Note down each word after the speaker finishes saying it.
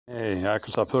Hey,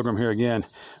 Arkansas Pilgrim here again.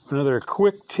 Another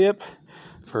quick tip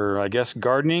for, I guess,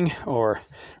 gardening or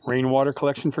rainwater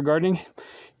collection for gardening.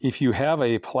 If you have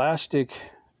a plastic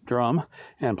drum,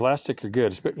 and plastic are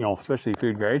good, especially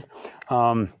food grade,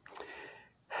 and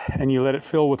you let it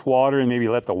fill with water and maybe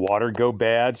let the water go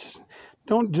bad,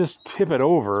 don't just tip it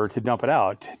over to dump it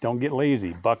out. Don't get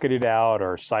lazy. Bucket it out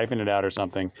or siphon it out or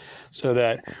something, so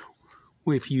that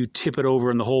if you tip it over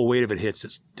and the whole weight of it hits,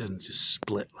 it doesn't just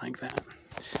split like that.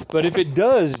 But if it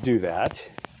does do that,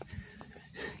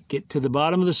 get to the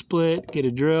bottom of the split, get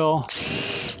a drill.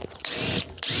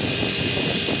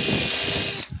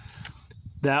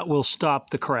 That will stop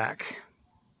the crack.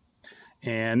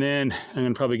 And then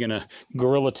I'm probably going to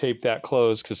Gorilla Tape that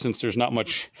closed, because since there's not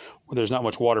much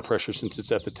water pressure since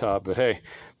it's at the top. But hey,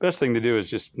 best thing to do is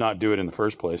just not do it in the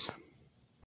first place.